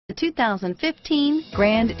The 2015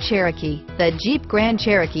 Grand Cherokee. The Jeep Grand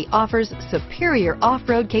Cherokee offers superior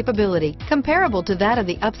off-road capability comparable to that of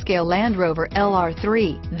the upscale Land Rover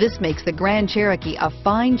LR3. This makes the Grand Cherokee a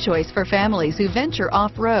fine choice for families who venture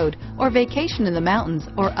off-road or vacation in the mountains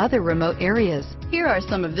or other remote areas. Here are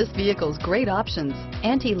some of this vehicle's great options: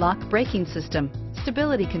 anti-lock braking system,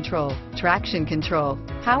 stability control, traction control,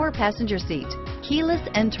 power passenger seat, keyless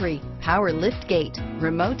entry, power lift gate,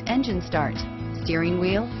 remote engine start, steering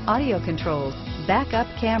wheel audio controls, backup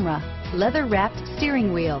camera, leather-wrapped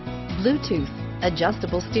steering wheel, Bluetooth,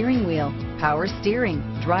 adjustable steering wheel, power steering,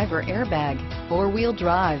 driver airbag, four-wheel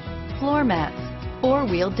drive, floor mats,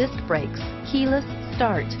 four-wheel disc brakes, keyless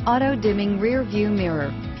start, auto-dimming rear view mirror,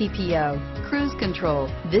 PPO, cruise control.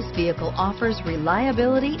 This vehicle offers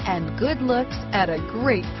reliability and good looks at a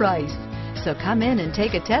great price. So come in and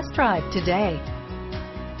take a test drive today.